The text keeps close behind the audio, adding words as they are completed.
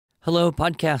Hello,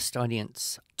 podcast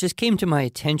audience. Just came to my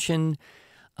attention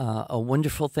a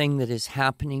wonderful thing that is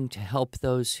happening to help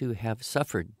those who have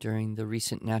suffered during the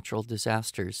recent natural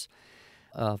disasters.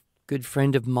 A good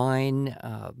friend of mine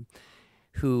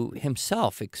who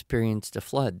himself experienced a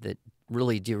flood that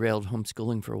really derailed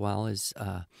homeschooling for a while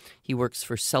he works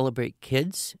for Celebrate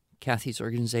Kids, Kathy's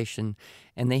organization,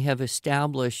 and they have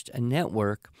established a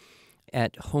network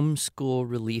at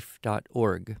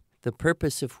homeschoolrelief.org. The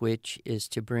purpose of which is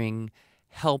to bring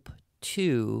help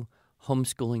to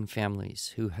homeschooling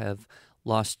families who have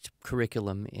lost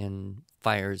curriculum in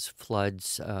fires,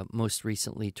 floods, most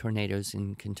recently tornadoes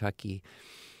in Kentucky,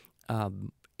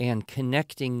 and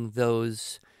connecting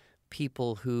those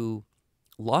people who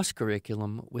lost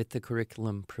curriculum with the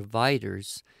curriculum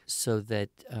providers so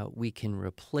that we can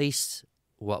replace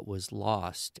what was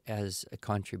lost as a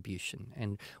contribution.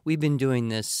 And we've been doing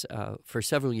this for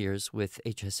several years with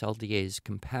HSLDA's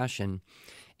Compassion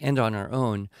and on our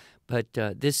own, but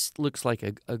this looks like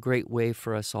a great way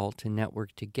for us all to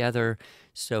network together.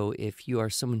 So if you are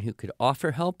someone who could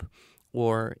offer help,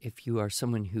 or if you are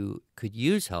someone who could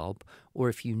use help, or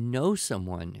if you know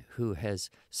someone who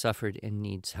has suffered and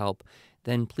needs help,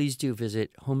 then please do visit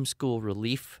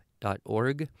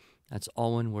homeschoolrelief.org. That's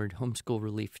all one word,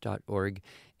 homeschoolrelief.org,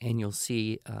 and you'll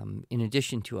see, in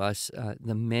addition to us,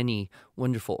 the many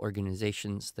wonderful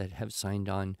organizations that have signed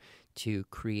on to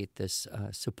create this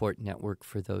support network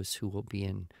for those who will be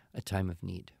in a time of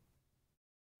need.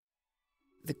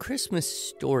 The Christmas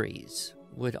stories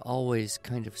would always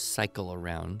kind of cycle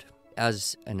around.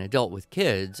 As an adult with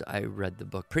kids, I read the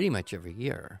book pretty much every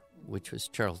year, which was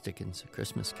Charles Dickens' A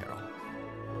Christmas Carol.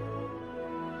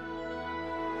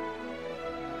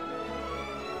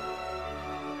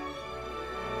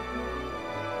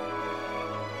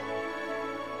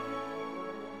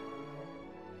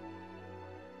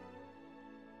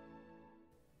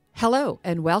 Hello,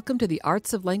 and welcome to the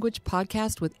Arts of Language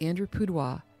podcast with Andrew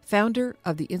Pudewa, founder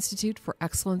of the Institute for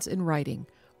Excellence in Writing,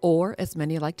 or as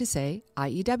many like to say,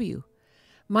 IEW.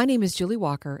 My name is Julie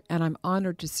Walker, and I'm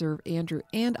honored to serve Andrew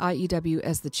and IEW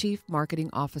as the Chief Marketing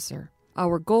Officer.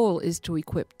 Our goal is to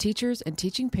equip teachers and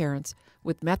teaching parents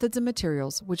with methods and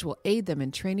materials which will aid them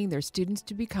in training their students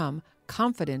to become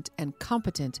confident and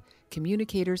competent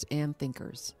communicators and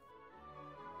thinkers.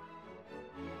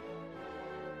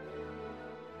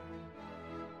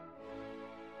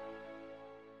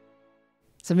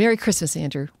 So Merry Christmas,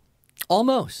 Andrew.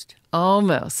 Almost.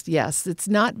 Almost, yes. It's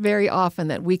not very often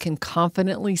that we can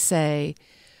confidently say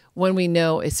when we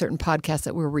know a certain podcast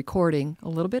that we're recording a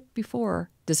little bit before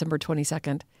December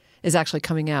 22nd is actually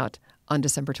coming out on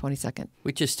December 22nd.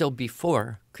 Which is still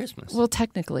before Christmas. Well,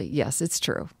 technically, yes, it's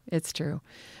true. It's true.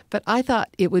 But I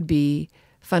thought it would be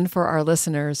fun for our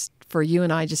listeners, for you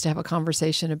and I just to have a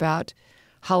conversation about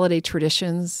holiday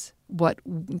traditions, what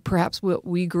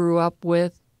we grew up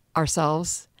with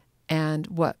ourselves and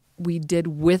what we did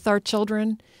with our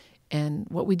children and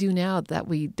what we do now that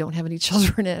we don't have any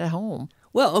children at home.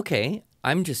 Well, okay.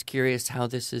 I'm just curious how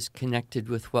this is connected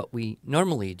with what we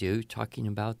normally do, talking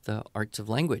about the arts of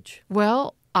language.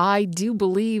 Well, I do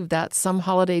believe that some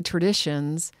holiday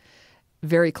traditions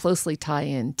very closely tie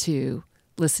into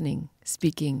listening,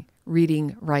 speaking,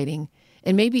 reading, writing,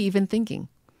 and maybe even thinking.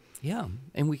 Yeah,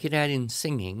 and we could add in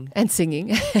singing. And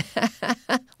singing.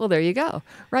 Well, there you go.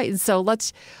 Right. And so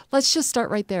let's just start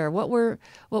right there. What were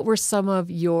some of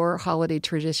your holiday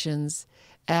traditions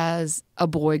as a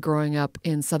boy growing up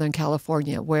in Southern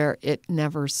California where it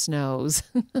never snows?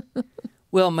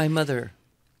 Well, my mother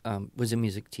was a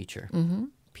music teacher,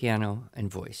 piano and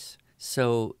voice.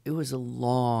 So it was a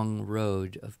long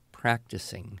road of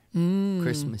practicing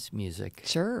Christmas music.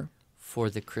 Sure.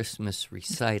 For the Christmas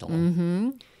recital.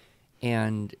 Mm-hmm.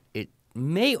 And it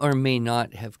may or may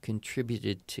not have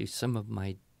contributed to some of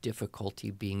my difficulty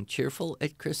being cheerful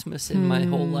at Christmas in my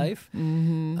whole life.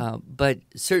 Mm-hmm. But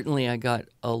certainly I got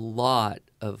a lot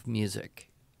of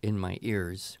music in my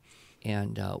ears.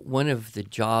 And one of the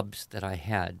jobs that I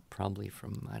had, probably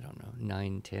from,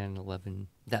 9, 10, 11,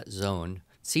 that zone,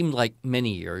 seemed like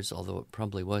many years, although it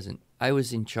probably wasn't. I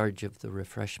was in charge of the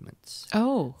refreshments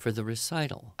for the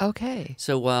recital. Okay.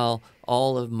 So while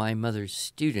all of my mother's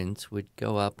students would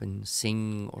go up and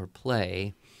sing or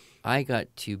play, I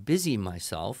got to busy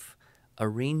myself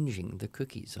arranging the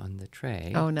cookies on the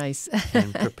tray. Oh, nice.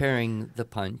 And preparing the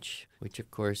punch, which of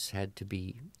course had to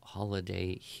be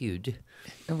holiday hued.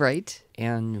 Right.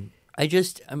 And I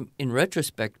just, I'm in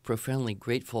retrospect, profoundly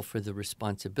grateful for the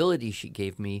responsibility she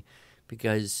gave me,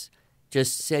 because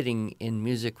just sitting in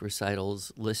music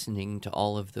recitals, listening to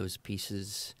all of those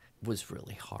pieces was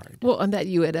really hard. Well, and that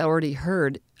you had already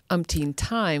heard umpteen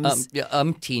times.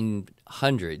 Umpteen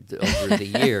hundred over the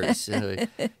years.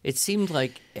 It seemed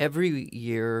like every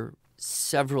year,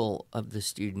 several of the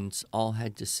students all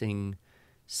had to sing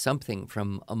something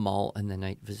from Amal and the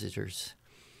Night Visitors.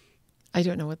 I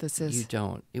don't know what this is. You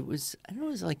don't. It was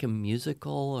like a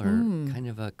musical or kind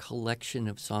of a collection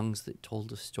of songs that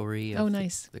told a story of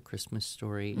nice. the Christmas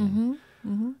story.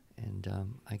 Mm-hmm.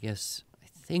 And I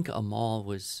think Amal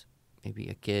was maybe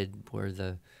a kid where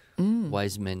the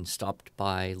wise men stopped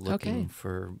by looking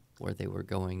for where they were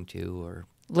going to. Or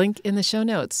link in the show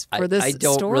notes for this I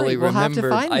don't story. really we'll remember. Have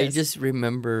to find this. I just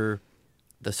remember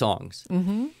the songs.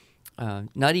 Mm-hmm.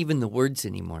 Not even the words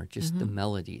anymore, just the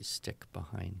melodies stick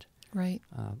behind. Right.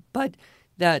 But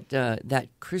that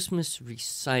Christmas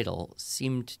recital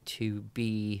seemed to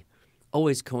be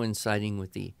always coinciding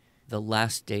with the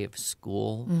last day of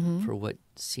school for what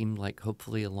seemed like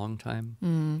hopefully a long time,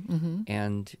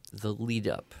 and the lead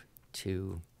up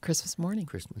to Christmas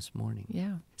morning.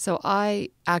 Yeah. So I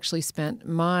actually spent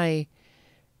my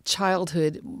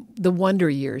childhood, the wonder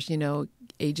years,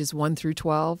 ages 1 through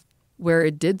 12, where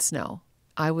it did snow.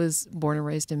 I was born and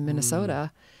raised in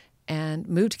Minnesota and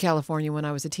moved to California when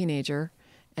I was a teenager.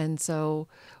 And so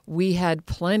we had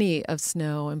plenty of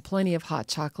snow and plenty of hot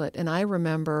chocolate. And I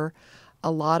remember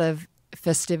a lot of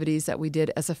festivities that we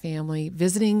did as a family,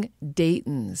 visiting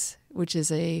Dayton's, which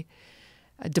is a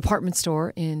department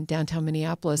store in downtown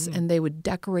Minneapolis, and they would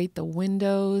decorate the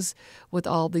windows with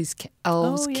all these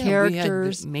elves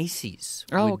characters. We had Macy's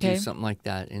would do something like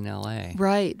that in L.A.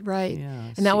 Right.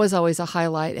 Yeah, and that was always a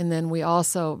highlight. And then we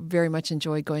also very much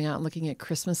enjoyed going out and looking at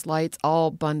Christmas lights,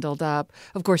 all bundled up.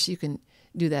 Of course, you can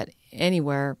do that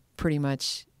anywhere pretty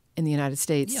much in the United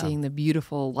States, seeing the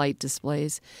beautiful light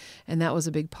displays. And that was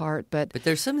a big part. But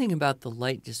there's something about the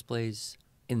light displays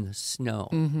in the snow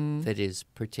that is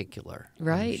particular.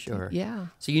 Right. I'm sure. Yeah.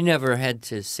 So you never had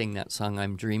to sing that song,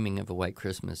 I'm Dreaming of a White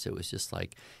Christmas. It was just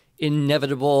like,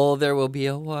 inevitable, there will be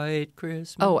a white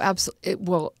Christmas. Oh,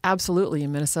 absolutely.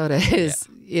 In Minnesota is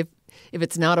if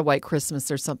it's not a white Christmas,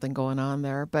 there's something going on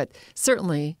there. But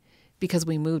certainly, because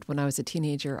we moved when I was a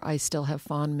teenager, I still have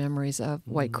fond memories of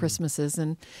white Christmases.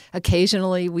 And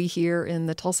occasionally we here in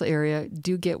the Tulsa area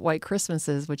do get white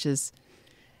Christmases, which is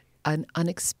an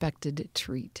unexpected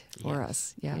treat for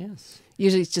us. Yeah. Yes.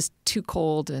 Usually it's just too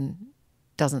cold and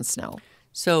doesn't snow.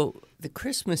 So the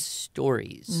Christmas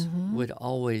stories would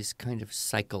always kind of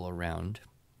cycle around,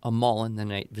 Amal and the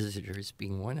Night Visitors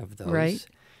being one of those. Right.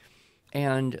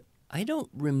 And I don't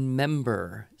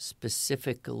remember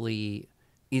specifically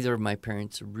either of my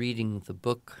parents reading the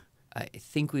book. I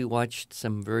think we watched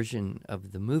some version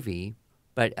of the movie,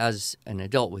 but as an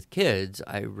adult with kids,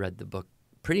 I read the book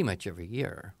pretty much every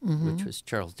year, which was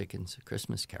Charles Dickens' A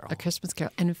Christmas Carol. A Christmas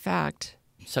Carol. And in fact,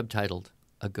 subtitled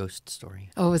A Ghost Story.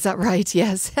 Oh, is that right?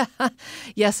 Yes.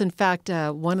 Yes, in fact,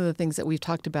 one of the things that we've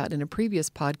talked about in a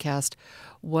previous podcast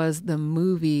was the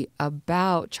movie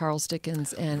about Charles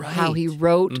Dickens and how he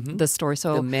wrote the story.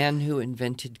 So The Man Who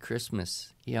Invented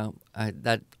Christmas. Yeah,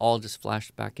 that all just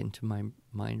flashed back into my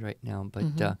mind right now.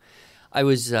 But I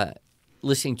was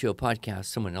listening to a podcast,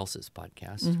 someone else's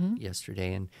podcast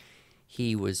yesterday, and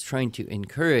he was trying to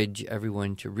encourage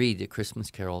everyone to read A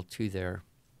Christmas Carol to their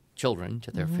children,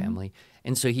 to their family.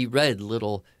 And so he read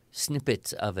little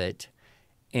snippets of it.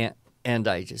 And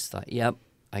I just thought, yep,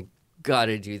 I got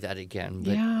to do that again.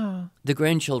 But the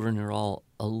grandchildren are all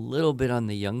a little bit on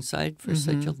the young side for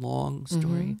such a long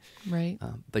story. Right.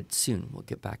 But soon we'll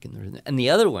get back in the rhythm. And the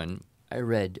other one I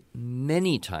read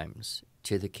many times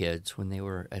to the kids when they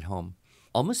were at home,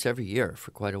 almost every year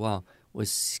for quite a while, was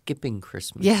Skipping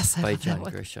Christmas by John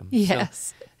Grisham.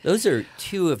 Yes. So those are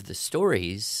two of the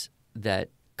stories that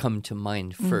come to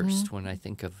mind first when I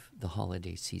think of the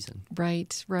holiday season.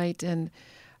 Right. And,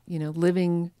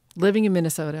 living in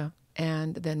Minnesota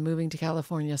and then moving to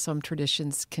California, some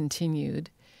traditions continued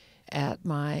at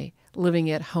my living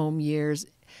at home years.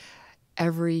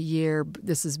 Every year,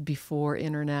 this is before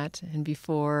internet and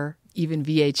before even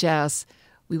VHS,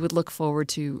 we would look forward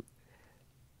to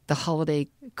the holiday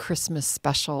Christmas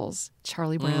specials,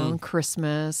 Charlie Brown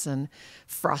Christmas and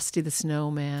Frosty the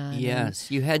Snowman. Yes,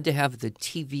 you had to have the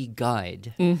TV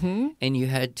guide, and you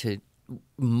had to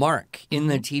mark in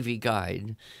the TV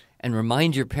guide and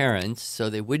remind your parents so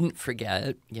they wouldn't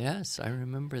forget. Yes, I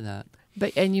remember that.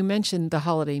 And you mentioned the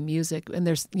holiday music, and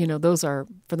there's, those are,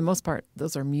 for the most part,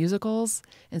 those are musicals,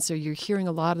 and so you're hearing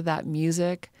a lot of that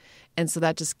music, And so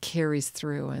that just carries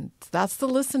through. And that's the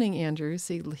listening, Andrew.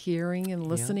 See, hearing and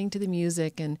listening to the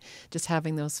music and just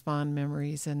having those fond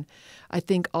memories. And I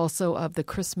think also of the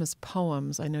Christmas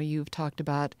poems. I know you've talked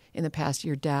about in the past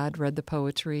your dad read the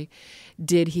poetry.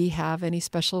 Did he have any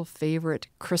special favorite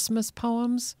Christmas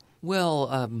poems? Well,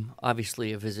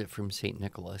 obviously, A Visit from St.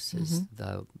 Nicholas is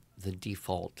the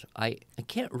default. I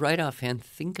can't right offhand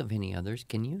think of any others.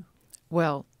 Can you?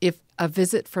 Well, if A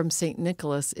Visit from St.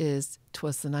 Nicholas is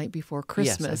 'Twas the Night Before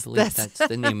Christmas. Yes, I believe that's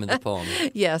the name of the poem.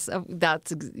 Yes,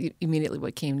 that's immediately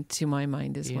what came to my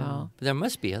mind as well. But there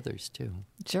must be others, too.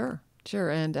 Sure.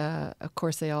 And, of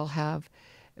course, they all have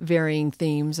varying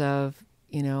themes of,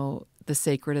 the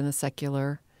sacred and the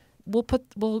secular.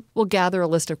 We'll gather a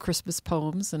list of Christmas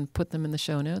poems and put them in the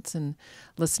show notes, and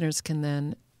listeners can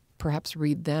then perhaps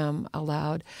read them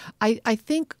aloud. I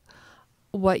think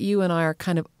what you and I are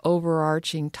kind of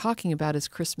overarching talking about is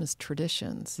Christmas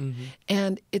traditions. Mm-hmm.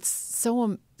 And it's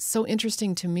so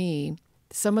interesting to me,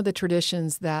 some of the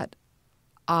traditions that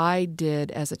I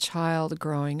did as a child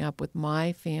growing up with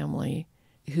my family,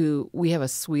 who we have a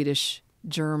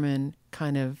Swedish-German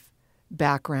kind of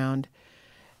background,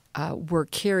 were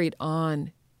carried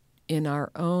on in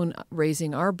our own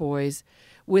raising our boys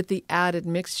with the added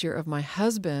mixture of my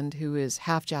husband, who is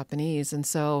half Japanese. And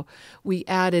so we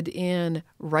added in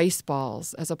rice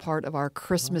balls as a part of our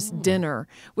Christmas dinner,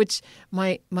 which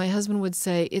my husband would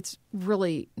say it's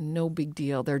really no big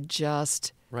deal. They're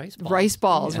just rice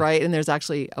balls, right? And there's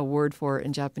actually a word for it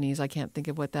in Japanese. I can't think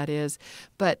of what that is.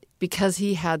 But because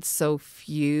he had so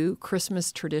few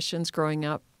Christmas traditions growing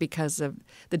up because of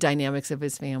the dynamics of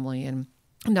his family and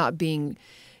not being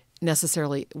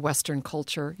necessarily Western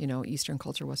culture, Eastern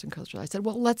culture, Western culture, I said,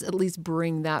 well, let's at least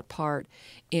bring that part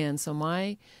in. So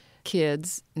my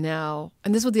kids now,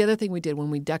 and this was the other thing we did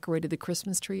when we decorated the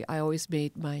Christmas tree, I always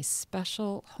made my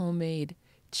special homemade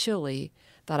chili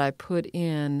that I put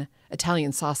in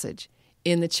Italian sausage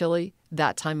in the chili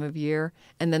that time of year,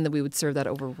 and then we would serve that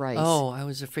over rice. Oh, I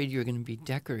was afraid you were going to be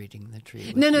decorating the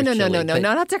tree. No,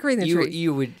 not decorating the tree.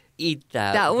 You would eat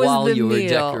that while you were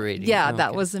decorating. Yeah, okay.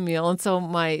 That was the meal. And so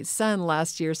my son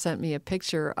last year sent me a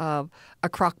picture of a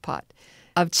crock pot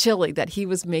of chili that he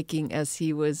was making as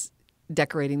he was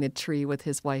decorating the tree with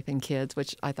his wife and kids,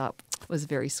 which I thought was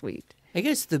very sweet. I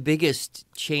guess the biggest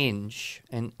change,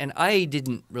 and I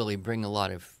didn't really bring a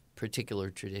lot of particular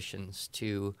traditions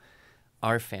to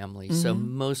our family, so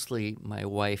mostly my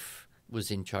wife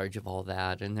was in charge of all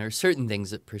that. And there are certain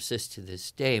things that persist to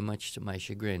this day, much to my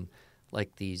chagrin,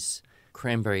 like these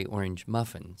cranberry orange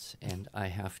muffins. And I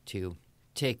have to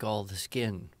take all the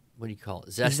skin, what do you call it,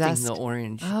 zesting the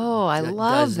orange. Oh, I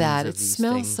love that. It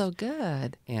smells so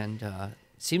good. And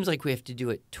it seems like we have to do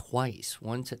it twice,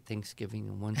 once at Thanksgiving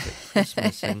and once at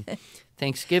Christmas. And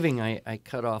Thanksgiving, I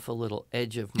cut off a little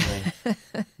edge of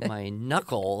my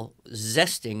knuckle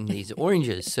zesting these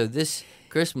oranges. So this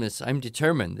Christmas, I'm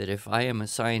determined that if I am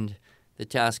assigned the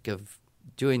task of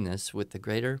doing this with the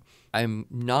grater, I'm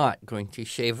not going to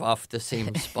shave off the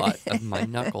same spot of my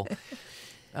knuckle.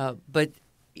 But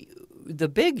the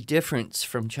big difference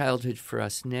from childhood for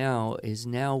us now is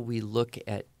now we look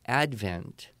at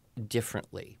Advent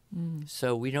differently.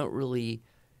 So we don't really,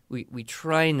 we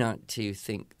try not to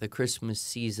think the Christmas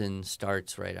season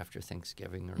starts right after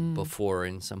Thanksgiving or before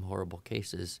in some horrible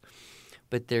cases.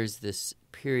 But there's this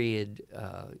period,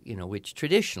 which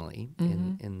traditionally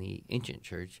in the ancient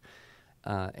church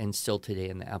and still today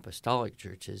in the apostolic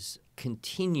churches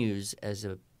continues as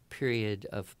a period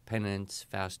of penance,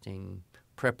 fasting,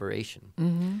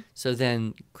 preparation. So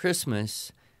then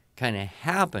Christmas kind of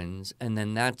happens, and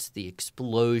then that's the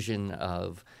explosion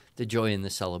of the joy and the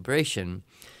celebration.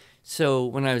 So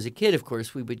when I was a kid, of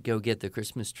course, we would go get the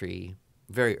Christmas tree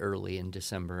very early in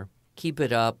December, keep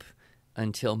it up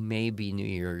until maybe New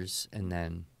Year's, and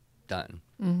then done.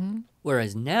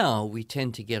 Whereas now we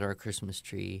tend to get our Christmas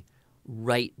tree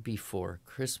right before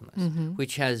Christmas,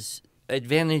 which has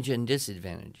advantage and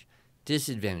disadvantage.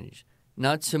 Disadvantage,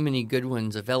 not so many good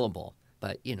ones available.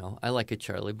 But, I like a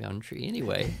Charlie Brown tree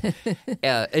anyway.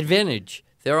 Advantage,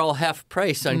 they're all half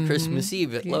price on Christmas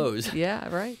Eve at Lowe's. Yeah,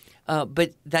 right.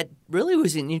 But that really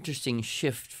was an interesting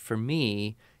shift for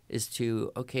me is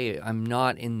to, okay, I'm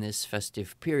not in this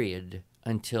festive period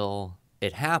until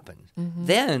it happens.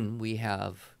 Then we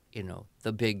have,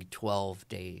 the big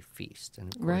 12-day feast.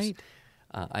 And, of course,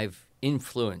 I've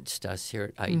influenced us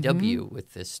here at IEW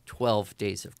with this 12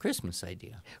 days of Christmas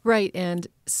idea. Right. And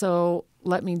so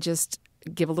let me just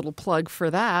give a little plug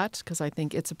for that because I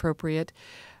think it's appropriate.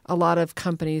 A lot of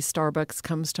companies, Starbucks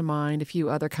comes to mind, a few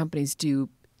other companies do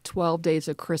 12 days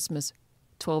of Christmas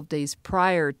 12 days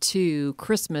prior to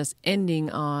Christmas, ending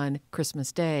on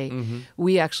Christmas Day,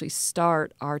 we actually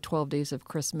start our 12 days of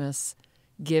Christmas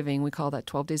giving. We call that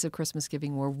 12 days of Christmas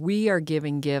giving, where we are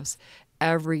giving gifts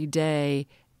every day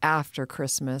after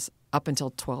Christmas up until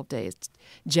 12 days.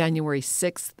 January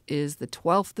 6th is the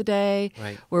 12th day,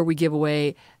 where we give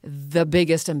away the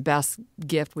biggest and best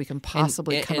gift we can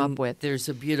possibly come up with. There's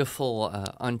a beautiful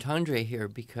entendre here,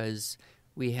 because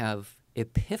we have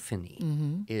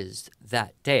Epiphany is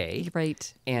that day.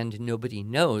 Right. And nobody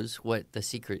knows what the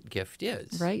secret gift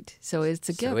is. Right. So it's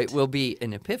a gift. So it will be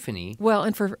an Epiphany. Well,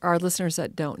 and for our listeners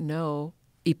that don't know,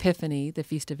 Epiphany, the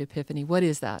Feast of Epiphany, what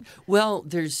is that? Well,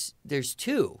 there's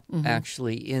two,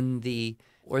 actually. In the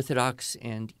Orthodox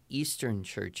and Eastern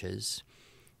churches,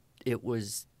 it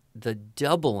was the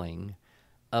doubling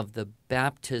of the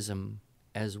baptism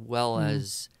as well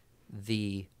as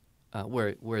the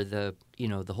where the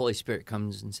the Holy Spirit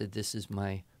comes and said, "This is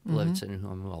my beloved Son in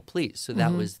whom I'm well pleased." So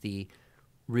that was the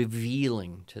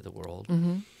revealing to the world,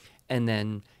 and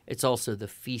then it's also the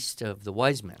Feast of the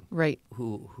Wise Men, right?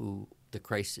 Who the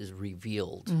Christ is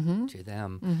revealed to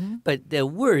them. But the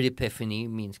word Epiphany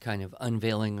means kind of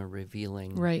unveiling or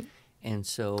revealing, right? And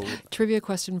so, trivia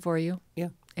question for you, yeah,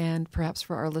 and perhaps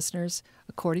for our listeners: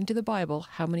 according to the Bible,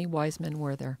 how many wise men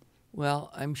were there?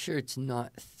 Well, I'm sure it's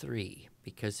not 3,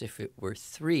 because if it were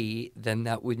 3, then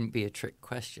that wouldn't be a trick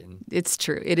question. It's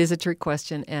true. It is a trick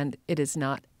question, and it is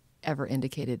not ever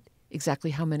indicated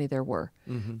exactly how many there were.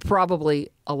 Probably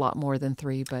a lot more than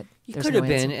 3, but It there's could no have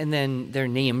been, answer. and then their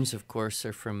names, of course,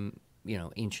 are from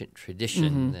ancient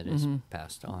tradition that is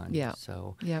passed on. Yeah.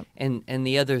 So, Yep. and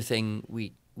the other thing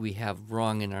we have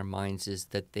wrong in our minds is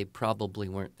that they probably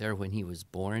weren't there when he was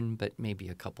born, but maybe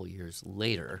a couple years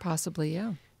later. Possibly,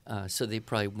 yeah. So they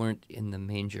probably weren't in the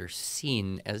manger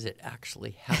scene as it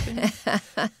actually happened.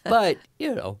 But,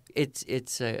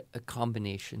 it's a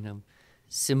combination of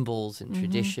symbols and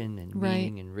tradition and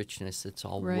meaning and richness that's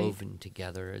all woven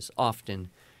together, as often,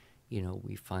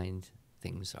 we find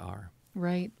things are.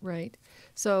 Right, right.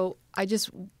 So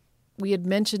we had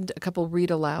mentioned a couple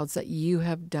read-alouds that you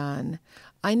have done.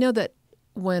 I know that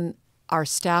when our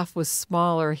staff was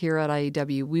smaller here at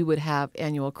IEW, we would have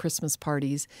annual Christmas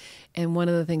parties. And one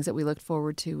of the things that we looked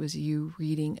forward to was you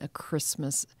reading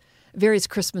various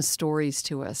Christmas stories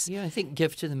to us. Yeah, I think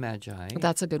Gift to the Magi.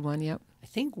 That's a good one, yep. I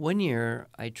think one year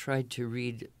I tried to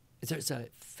read, there's a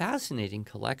fascinating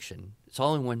collection. It's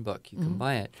all in one book. You can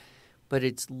buy it. But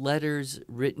it's letters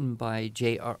written by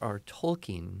J.R.R.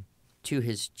 Tolkien to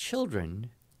his children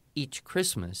each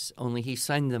Christmas, only he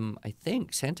signed them, I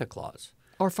think, Santa Claus.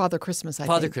 Or Father Christmas, I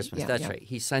think. Father Christmas, Yeah, that's yeah. right.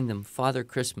 He signed them Father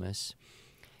Christmas.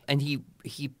 And he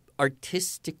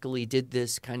artistically did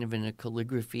this kind of in a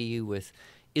calligraphy with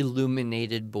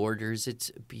illuminated borders. It's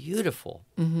a beautiful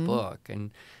book.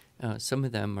 And some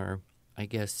of them are, I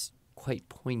guess, quite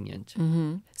poignant.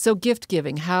 So gift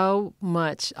giving, how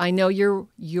much? I know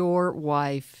your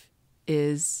wife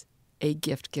is a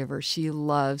gift giver. She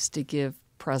loves to give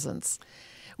presents.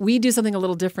 We do something a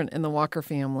little different in the Walker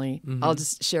family. I'll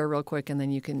just share real quick, and then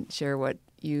you can share what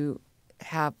you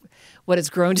have, what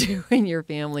it's grown to in your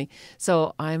family.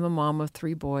 So I'm a mom of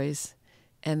 3 boys,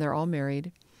 and they're all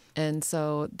married. And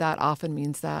so that often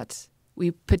means that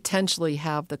we potentially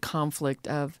have the conflict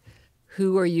of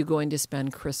who are you going to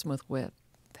spend Christmas with,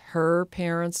 her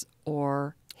parents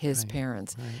or his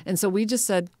parents? Right. And so we just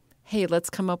said, hey, let's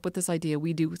come up with this idea.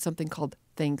 We do something called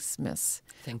Thanksmas,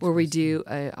 where we do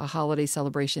a holiday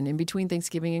celebration in between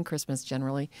Thanksgiving and Christmas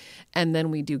generally, and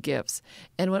then we do gifts.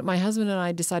 And what my husband and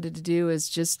I decided to do is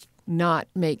just not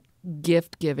make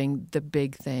gift giving the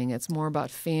big thing. It's more about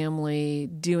family,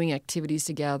 doing activities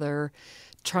together,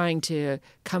 trying to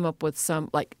come up with some,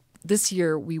 like this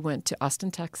year we went to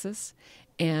Austin, Texas,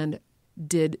 and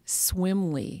did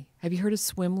Swimly. Have you heard of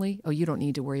Swimly? Oh, you don't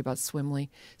need to worry about Swimly.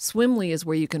 Swimly is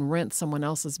where you can rent someone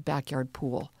else's backyard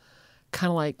pool.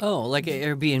 Kind of like... Oh, like an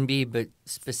Airbnb, but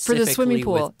specifically for the swimming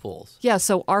pool. With pools. Yeah,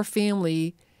 so our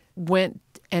family went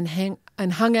and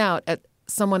hung out at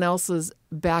someone else's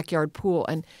backyard pool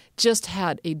and just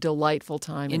had a delightful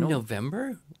time. In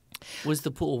November? Was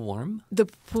the pool warm? The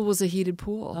pool was a heated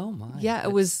pool. Oh, my. Yeah,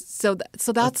 it was. So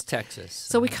that's Texas.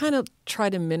 So we kind of try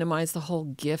to minimize the whole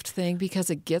gift thing because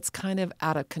it gets kind of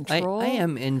out of control. I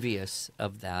am envious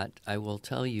of that. I will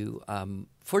tell you.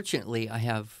 Fortunately, I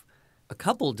have a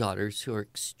couple daughters who are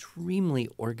extremely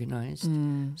organized.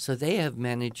 So they have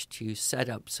managed to set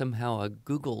up somehow a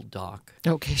Google Doc.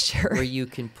 Okay, sure. Where you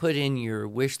can put in your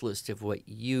wish list of what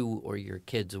you or your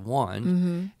kids want,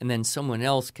 and then someone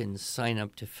else can sign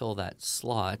up to fill that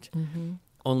slot,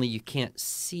 only you can't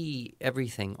see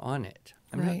everything on it.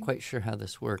 I'm Right. not quite sure how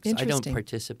this works. I don't Interesting.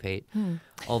 participate,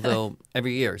 although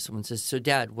every year someone says, so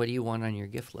Dad, what do you want on your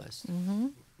gift list?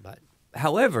 But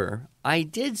however, I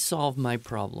did solve my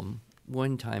problem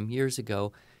one time years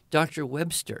ago. Dr.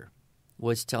 Webster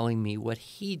was telling me what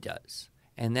he does,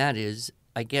 and that is,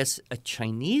 I guess, a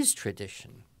Chinese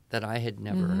tradition that I had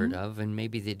never heard of, and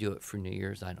maybe they do it for New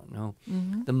Year's, I don't know,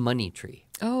 the money tree.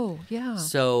 Oh, yeah.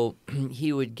 So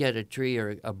he would get a tree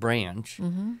or a branch,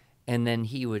 and then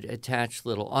he would attach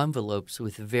little envelopes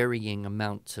with varying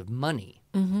amounts of money.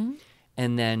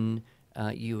 And then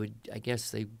you would, I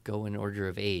guess they go in order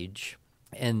of age,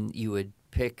 and you would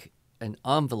pick an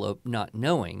envelope not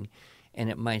knowing, and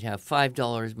it might have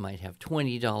 $5, might have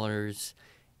 $20,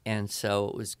 and so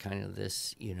it was kind of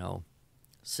this,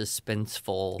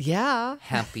 suspenseful, Yeah.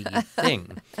 happy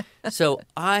thing. So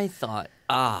I thought,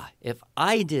 if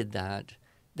I did that,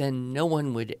 then no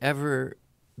one would ever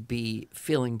be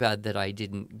feeling bad that I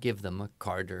didn't give them a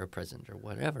card or a present or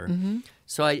whatever.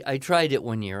 So I tried it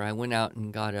one year. I went out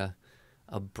and got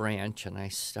a branch, and I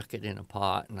stuck it in a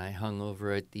pot, and I hung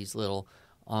over it these little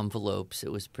envelopes.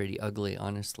 It was pretty ugly,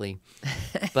 honestly.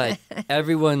 But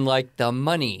everyone liked the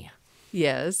money.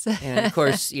 Yes. And of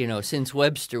course, since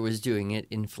Webster was doing it,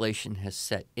 inflation has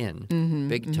set in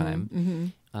big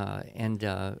time. And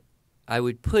I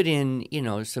would put in,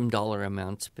 some dollar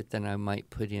amounts, but then I might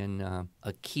put in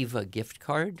a Kiva gift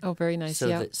card. Oh, very nice. So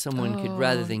yeah. that someone could,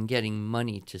 rather than getting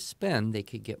money to spend, they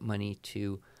could get money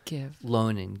to Give.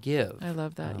 loan and give. I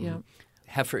love that. Yeah.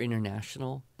 Heifer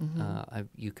International,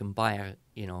 you can buy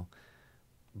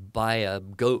a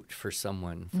goat for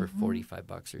someone for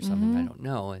 $45 or something. I don't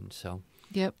know. And so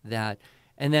Yep. that,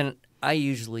 and then I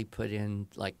usually put in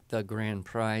like the grand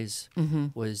prize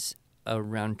was a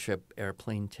round trip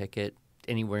airplane ticket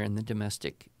anywhere in the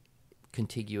domestic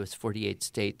contiguous 48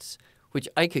 states, which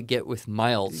I could get with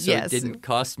miles, so Yes. it didn't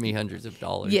cost me hundreds of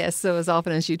dollars. Yes. So as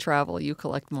often as you travel, you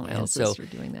collect miles And so as you're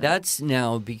doing that. that's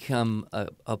now become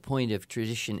a point of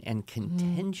tradition and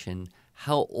contention.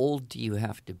 How old do you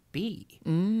have to be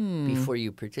before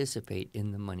you participate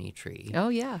in the money tree? Oh,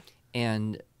 yeah.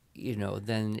 And,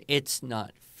 then it's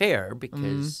not fair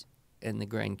because, and the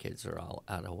grandkids are all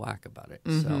out of whack about it.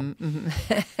 So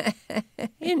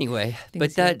anyway,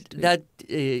 but so, that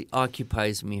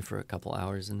occupies me for a couple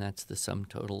hours, and that's the sum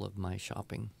total of my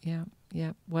shopping. Yeah.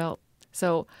 Yeah. Well,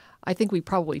 so I think we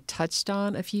probably touched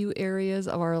on a few areas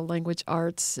of our language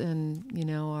arts and,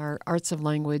 our arts of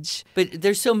language. But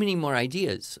there's so many more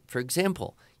ideas. For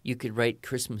example, you could write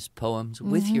Christmas poems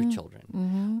with your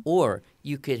children, or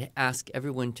you could ask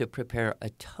everyone to prepare a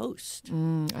toast.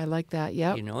 I like that.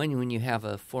 Yep. And when you have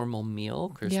a formal meal,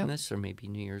 Christmas or maybe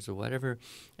New Year's or whatever,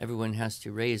 everyone has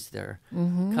to raise their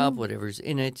cup, whatever's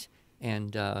in it,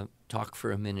 and talk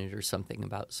for a minute or something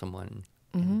about someone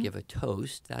and give a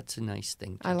toast. That's a nice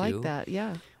thing to do. I like that.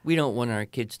 Yeah. We don't want our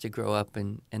kids to grow up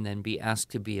and then be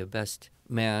asked to be a best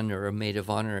man or a maid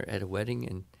of honor at a wedding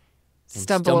and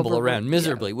stumble over- around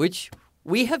miserably, which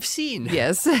we have seen.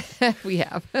 Yes, we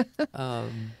have.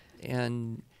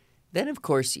 And then, of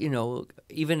course,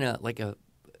 even a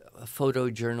photo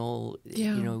journal,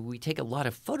 we take a lot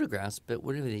of photographs, but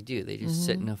what do? They just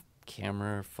sit in a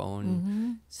camera or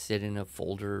phone, sit in a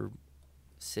folder,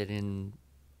 sit in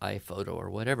iPhoto or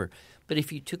whatever. But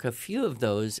if you took a few of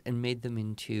those and made them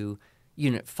into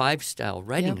Unit 5 style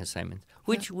writing assignments,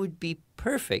 which would be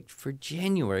perfect for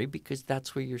January because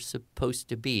that's where you're supposed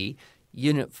to be,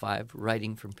 Unit 5,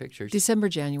 writing from pictures. December,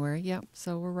 January. Yep.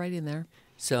 So we're right in there.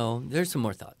 So there's some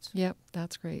more thoughts. Yep.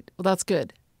 That's great. Well, that's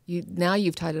good. Now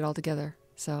you've tied it all together.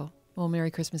 So, well, Merry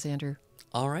Christmas, Andrew.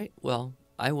 All right. Well,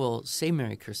 I will say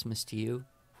Merry Christmas to you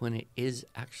when it is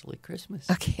actually Christmas.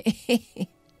 Okay.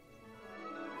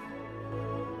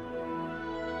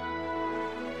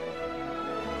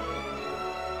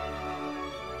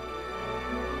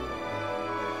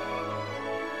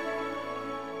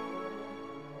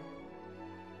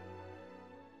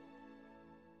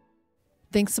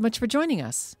 Thanks so much for joining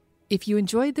us. If you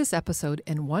enjoyed this episode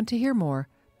and want to hear more,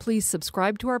 please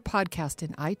subscribe to our podcast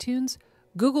in iTunes,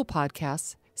 Google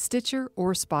Podcasts, Stitcher,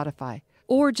 or Spotify,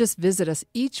 or just visit us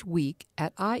each week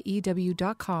at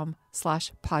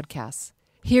iew.com/podcasts.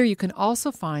 Here you can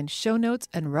also find show notes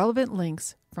and relevant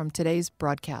links from today's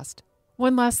broadcast.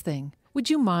 One last thing, would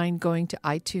you mind going to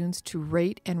iTunes to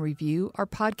rate and review our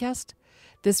podcast?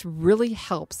 This really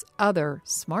helps other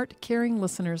smart, caring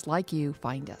listeners like you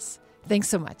find us. Thanks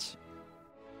so much.